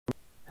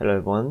Hello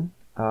everyone.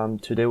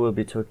 Today we'll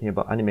be talking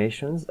about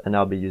animations and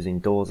I'll be using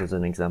doors as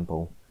an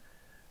example.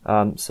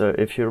 So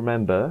if you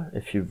remember,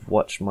 if you've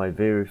watched my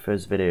very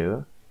first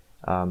video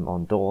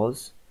on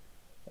doors,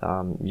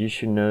 you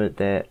should know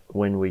that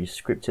when we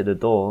scripted a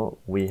door,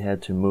 we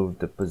had to move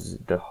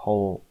the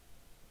whole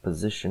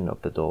position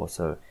of the door.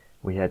 So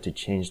we had to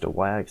change the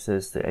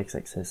y-axis, the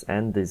x-axis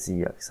and the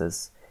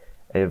z-axis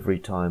every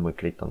time we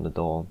clicked on the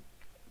door.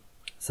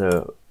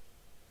 So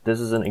this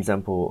is an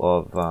example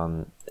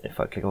of if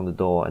I click on the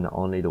door and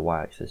only the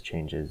y-axis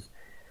changes.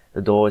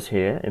 The door is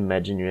here.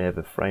 Imagine you have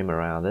a frame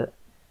around it,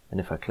 and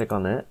if I click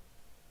on it,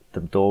 the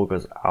door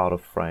goes out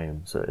of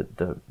frame. So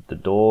the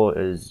door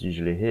is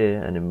usually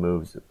here and it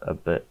moves a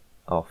bit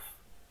off.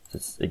 So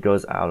it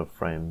goes out of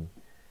frame.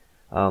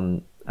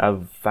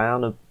 I've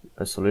found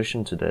a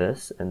solution to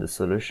this, and the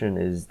solution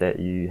is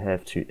that you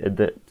have to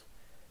edit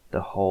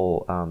the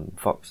whole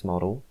Vox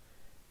model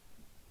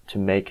to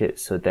make it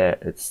so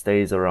that it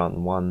stays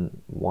around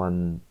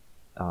one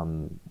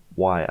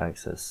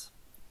y-axis,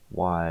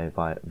 y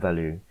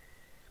value,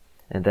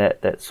 and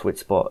that sweet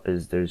spot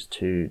is those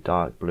two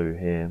dark blue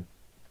here.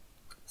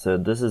 So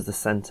this is the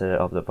center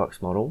of the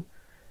Vox model,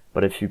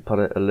 but if you put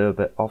it a little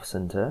bit off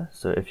center,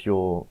 so if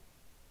your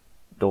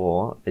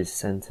door is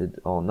centered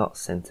or not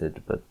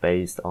centered but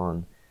based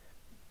on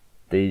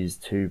these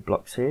two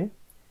blocks here,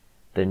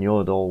 then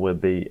your door will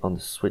be on the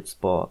sweet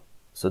spot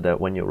so that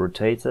when you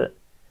rotate it,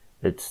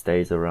 it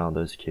stays around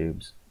those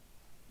cubes.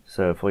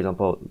 So for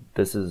example,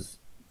 this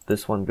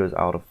one goes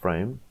out of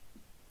frame,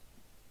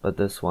 but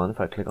this one,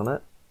 if I click on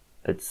it,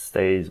 it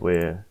stays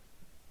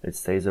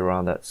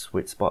around that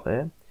sweet spot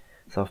there.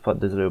 So I've put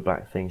these little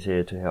black things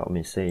here to help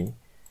me see,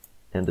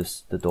 and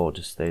the door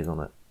just stays on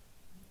it.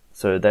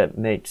 So that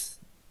makes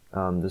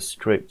the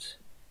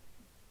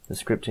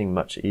scripting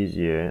much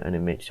easier, and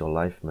it makes your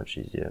life much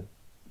easier.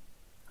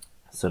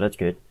 So that's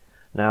good.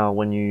 Now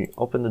when you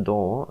open the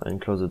door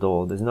and close the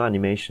door, there's no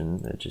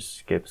animation, it just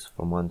skips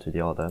from one to the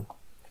other.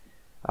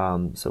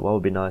 So what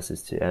would be nice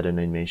is to add an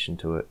animation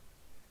to it.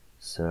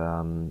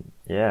 So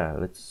yeah,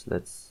 let's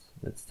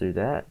do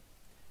that.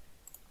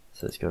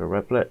 So let's go to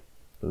Replit.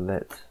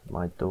 Let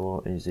my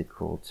door is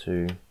equal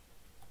to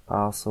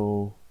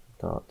parcel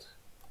dot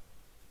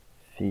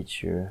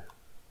feature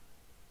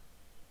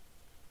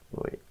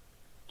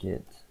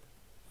get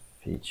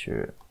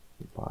feature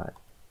by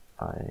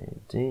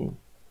ID.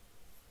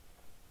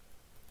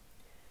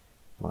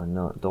 My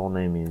door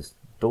name is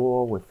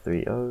door with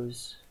 3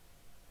 O's.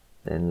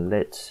 Then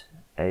let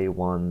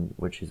A1,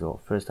 which is our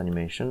first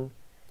animation,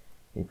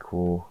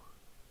 equal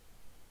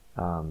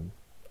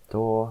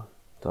door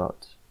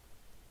dot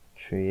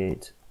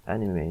create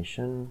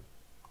animation,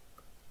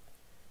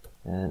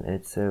 and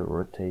it's a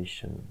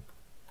rotation.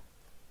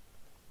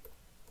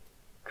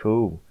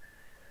 Cool.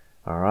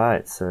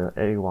 Alright, so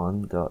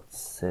A1 dot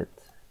set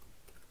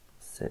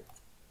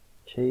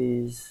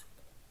keys.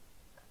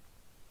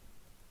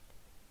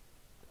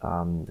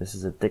 This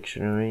is a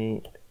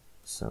dictionary,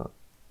 so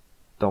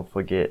don't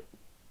forget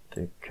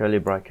the curly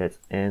brackets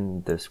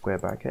and the square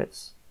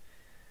brackets.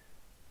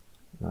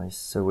 Nice.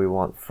 So we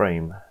want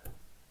frame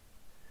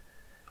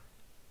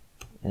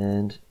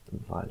and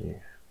value.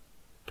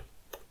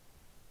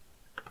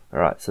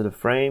 Alright, so the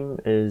frame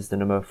is the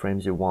number of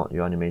frames you want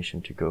your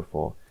animation to go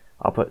for.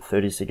 I'll put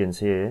 30 seconds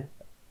here,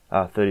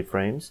 30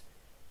 frames,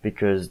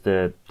 because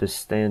the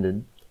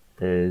standard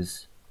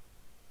is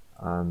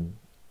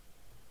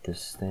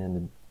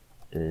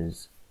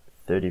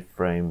 30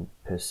 frames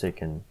per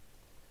second.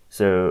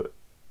 So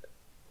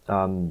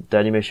the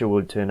animation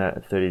will turn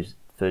out 30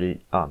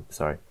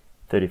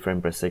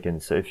 frames per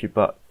second. So if you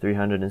put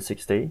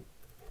 360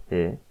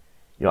 here,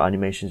 your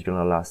animation is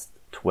gonna last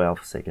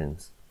 12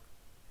 seconds.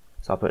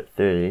 So I'll put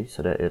 30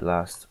 so that it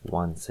lasts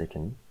 1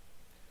 second.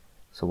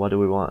 So what do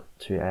we want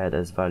to add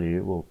as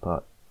value? We'll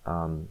put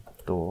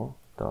door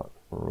dot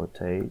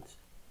rotation,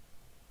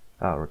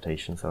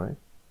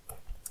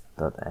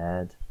 dot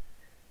add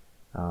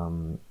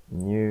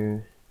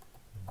new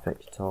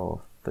vector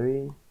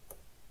 3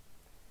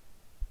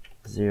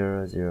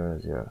 0 0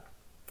 0.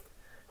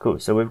 Cool.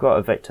 So we've got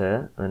a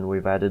vector and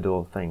we've added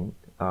our thing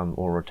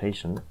or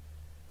rotation.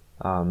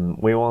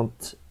 We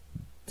want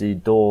the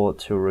door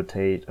to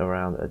rotate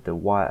around at the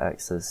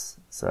y-axis,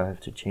 so I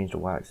have to change the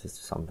y-axis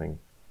to something.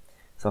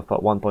 So I've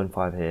put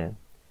 1.5 here.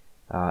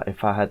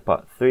 If I had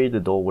put 3, the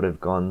door would have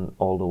gone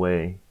all the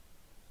way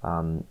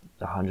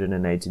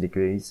 180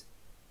 degrees.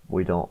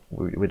 We don't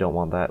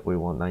want that. We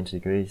want 90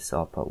 degrees, so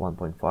I'll put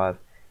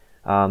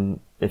 1.5.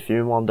 If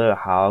you wonder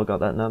how I got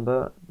that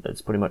number,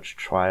 it's pretty much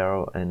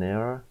trial and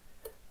error.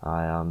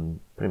 I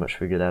pretty much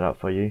figured that out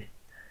for you.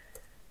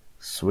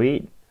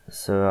 Sweet.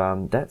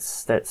 So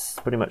that's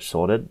pretty much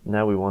sorted.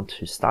 Now we want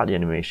to start the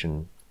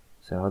animation.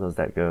 So how does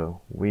that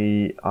go?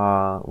 We're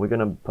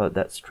gonna put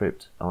that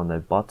script on a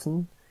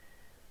button.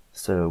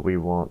 So we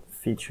want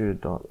feature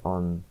dot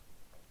on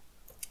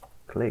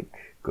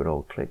click, good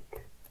old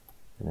click,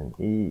 and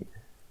then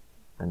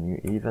a new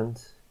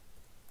event,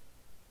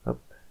 up,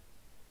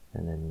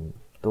 and then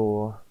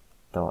door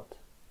dot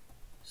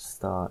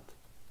start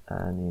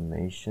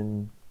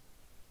animation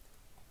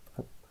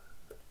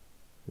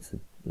it's a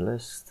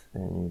list,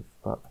 and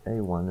you've got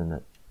A1 in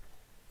it.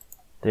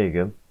 There you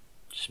go.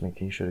 Just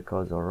making sure the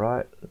code's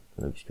alright.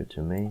 Looks good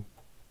to me.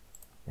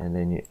 And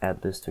then you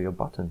add this to your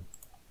button.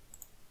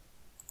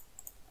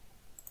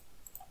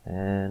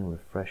 And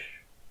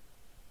refresh.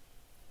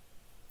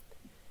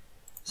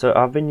 So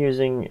I've been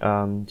using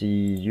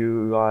the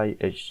UI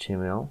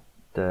HTML,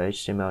 the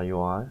HTML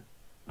UI,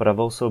 but I've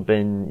also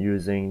been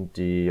using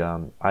the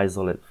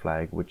isolate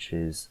flag, which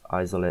is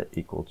isolate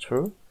equal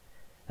true,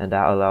 and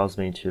that allows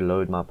me to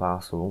load my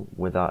parcel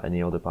without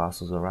any other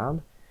parcels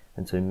around,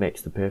 and so it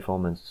makes the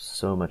performance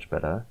so much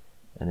better,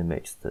 and it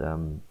makes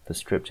the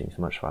scripting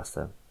so much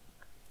faster.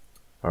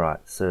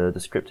 Alright, so the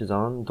script is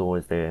on, door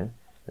is there,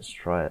 let's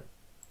try it.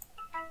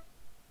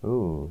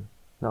 Ooh,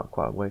 not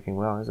quite working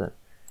well, is it?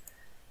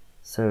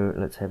 So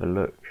let's have a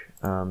look.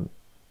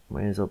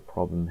 Where's our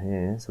problem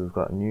here? So we've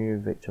got new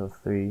vector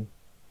 3.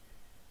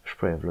 Should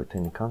probably have looked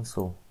in the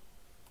console.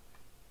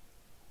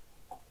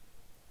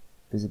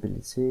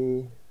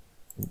 Visibility,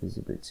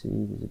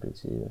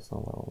 visibility, that's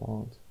not what I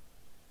want.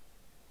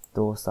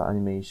 Door start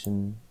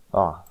animation.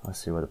 Ah, I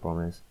see what the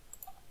problem is.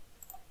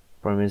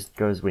 Problem is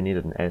because we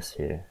needed an S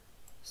here.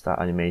 Start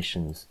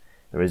animations.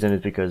 The reason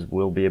is because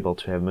we'll be able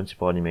to have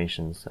multiple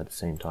animations at the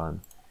same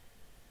time.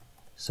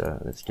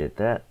 So let's get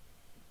that.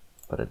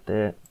 Put it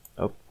there.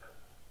 Oh,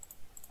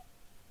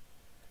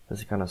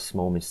 that's a kind of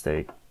small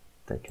mistake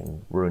that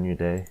can ruin your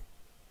day,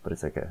 but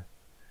it's okay.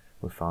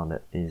 We found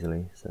it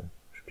easily, so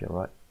should be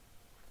alright.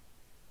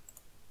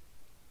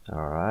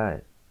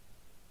 Alright,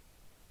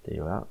 there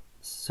you are.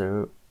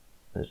 So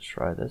let's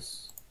try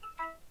this.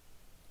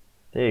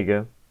 There you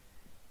go.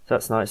 So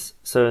that's nice.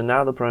 So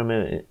now the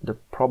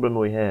problem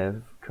we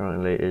have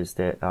currently is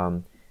that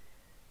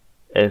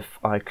if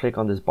I click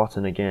on this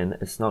button again,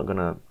 it's not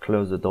gonna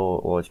close the door,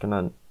 or it's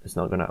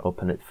not gonna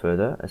open it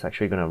further. It's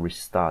actually gonna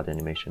restart the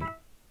animation.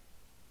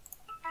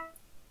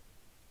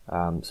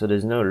 So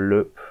there's no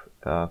loop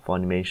for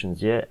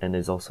animations yet, and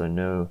there's also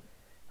no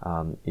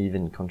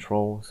even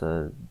control.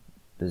 So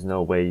there's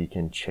no way you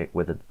can check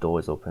whether the door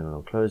is open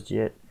or closed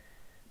yet,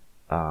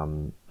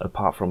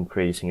 apart from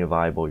creating a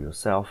variable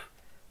yourself.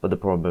 But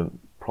the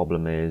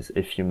problem is,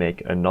 if you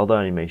make another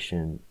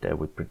animation that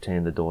would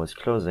pretend the door is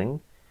closing,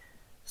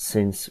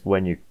 since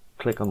when you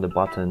click on the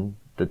button,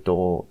 the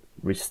door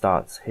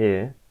restarts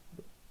here,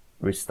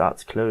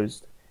 restarts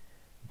closed,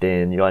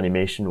 then your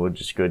animation will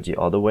just go the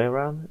other way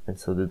around, and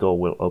so the door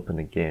will open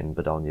again,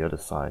 but on the other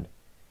side.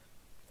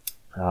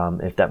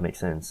 If that makes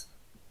sense.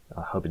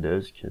 I hope it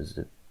does, because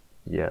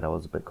yeah, that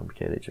was a bit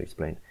complicated to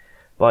explain.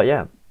 But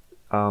yeah,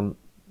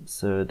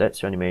 so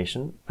that's your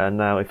animation. And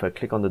now if I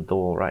click on the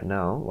door right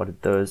now, what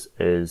it does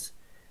is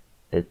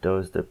it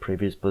does the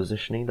previous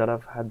positioning that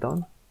I've had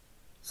done.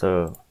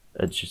 So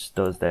it just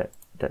does that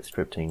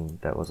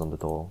scripting that was on the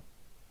door.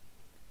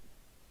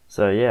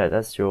 So yeah,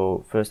 that's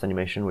your first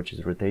animation, which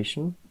is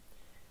rotation.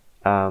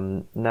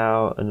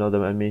 Now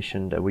another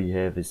animation that we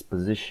have is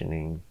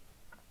positioning.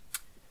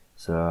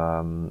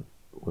 So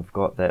we've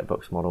got that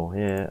box model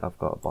here, I've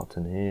got a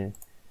button here.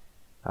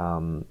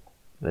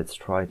 Let's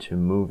try to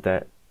move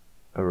that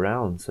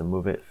around, so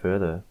move it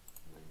further.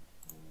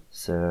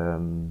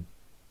 So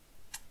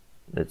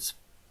let's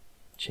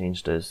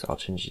change this. I'll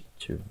change it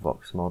to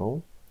Vox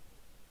model.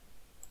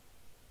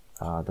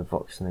 The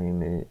Vox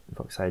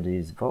ID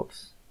is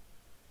Vox.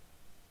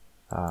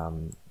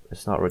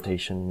 It's not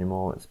rotation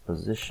anymore, it's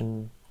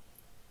position.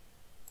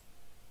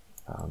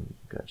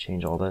 Gotta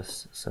change all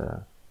this.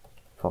 So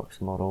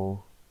Vox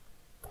model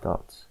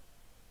dot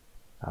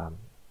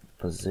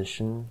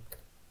position.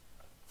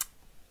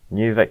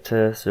 New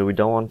vector, so we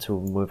don't want to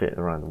move it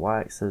around the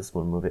y-axis,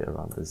 we'll move it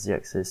around the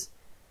z-axis,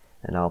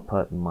 and I'll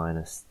put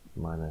let's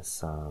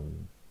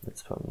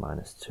put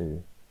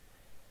 -2.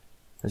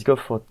 Let's go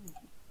for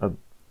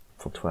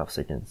 12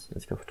 seconds.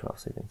 Let's go for 12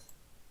 seconds.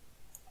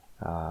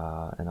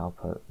 And I'll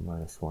put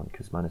 -1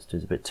 because -2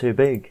 is a bit too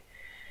big.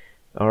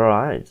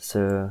 Alright,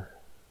 so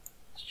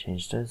let's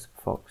change this,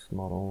 Vox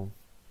model,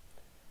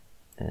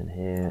 and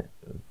here,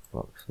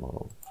 Vox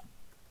model.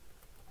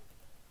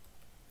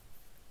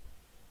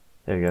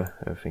 There we go,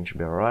 everything should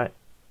be alright.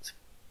 Let's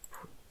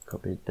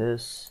copy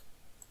this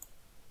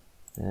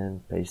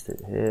and paste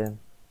it here.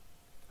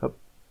 Hop.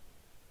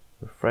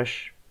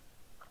 Refresh.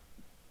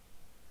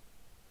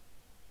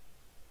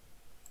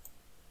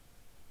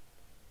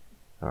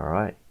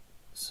 Alright,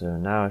 so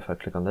now if I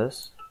click on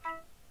this,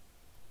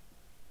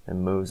 it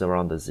moves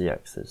around the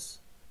z-axis.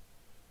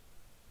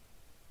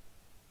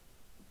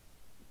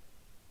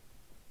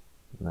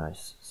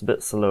 Nice. It's a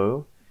bit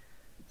slow,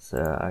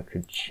 so I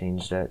could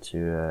change that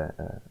to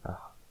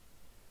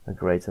a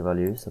greater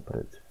value, so put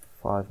it to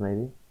 5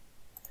 maybe.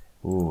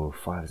 Ooh,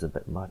 5 is a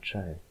bit much,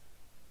 eh?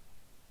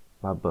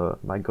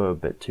 Might go a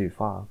bit too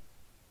far.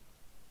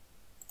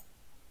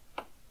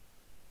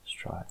 Let's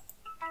try it.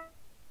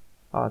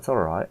 Oh, it's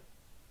alright.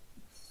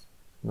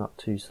 Not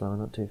too slow,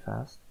 not too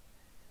fast.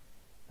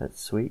 That's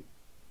sweet.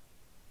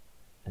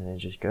 And it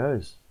just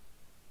goes.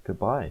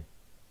 Goodbye.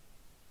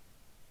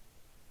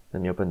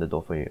 Let me open the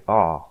door for you.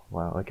 Oh,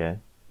 wow, okay.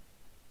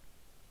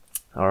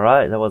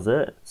 Alright, that was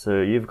it.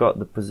 So you've got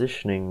the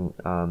positioning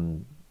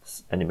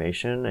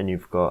animation, and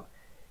you've got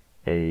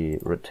a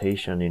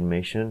rotation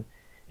animation.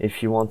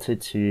 If you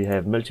wanted to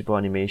have multiple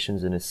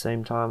animations at the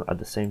same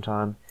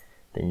time,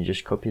 then you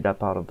just copy that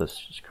part of the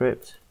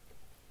script.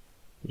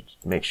 You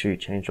make sure you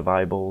change the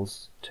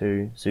variables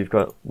too. So you've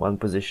got one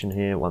position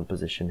here,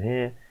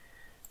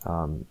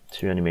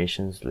 two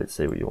animations. Let's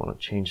say you want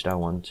to change that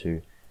one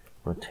to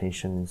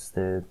rotation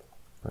instead.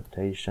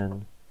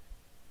 Rotation,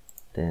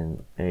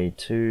 then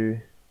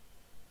A2,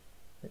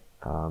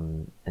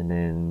 and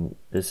then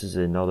this is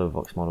another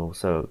Vox model.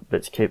 So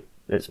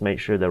let's make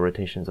sure the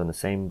rotation's on the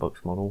same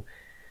Vox model.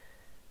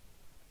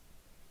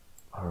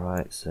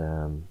 Alright, so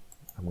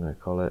I'm gonna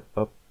call it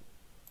up.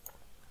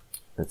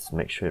 Let's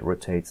make sure it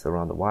rotates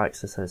around the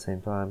y-axis at the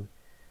same time.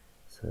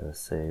 So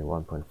say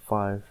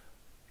 1.5,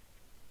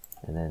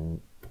 and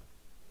then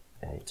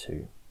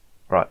A2.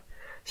 Right,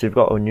 so you've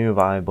got a new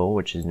variable,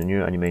 which is the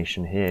new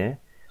animation here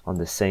on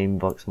the same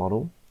Vox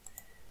model.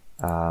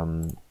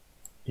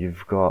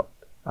 You've got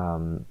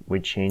we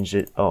changed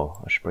it.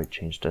 Oh, I should probably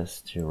change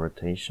this to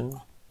rotation.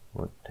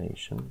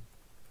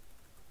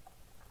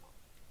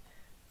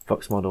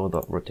 Vox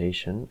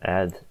model.rotation.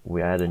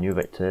 We add a new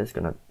vector. It's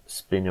gonna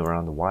spin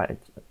around the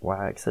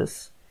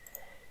y-axis.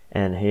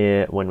 And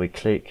here, when we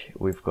click,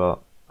 we've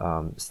got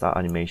start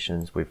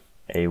animations with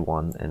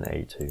A1 and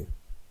A2.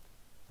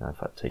 Now,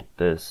 if I take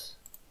this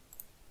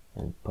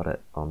and put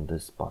it on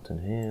this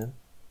button here,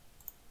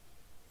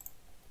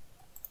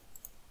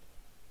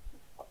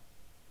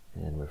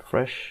 and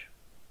refresh.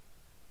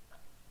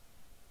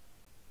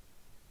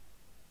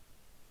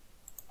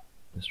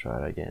 Let's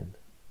try it again.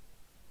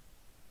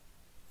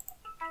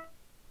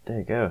 There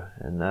you go,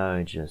 and now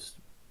it just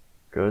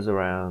goes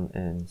around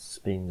and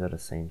spins at the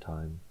same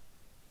time.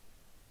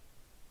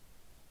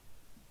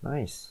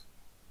 Nice.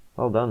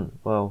 Well done.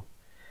 Well,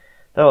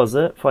 that was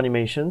it for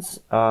animations.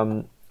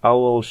 I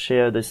will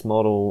share this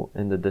model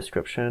in the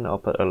description. I'll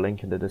put a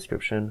link in the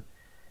description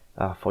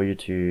for you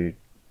to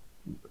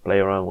play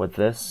around with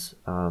this,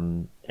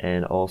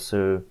 and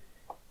also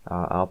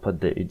I'll put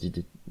the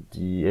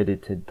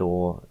edited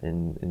door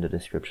in the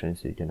description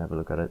so you can have a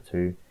look at it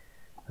too.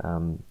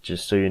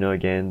 Just so you know,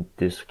 again,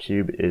 this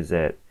cube is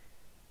at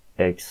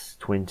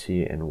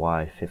x20 and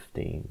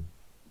y15.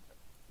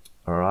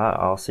 Alright,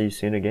 I'll see you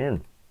soon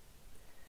again.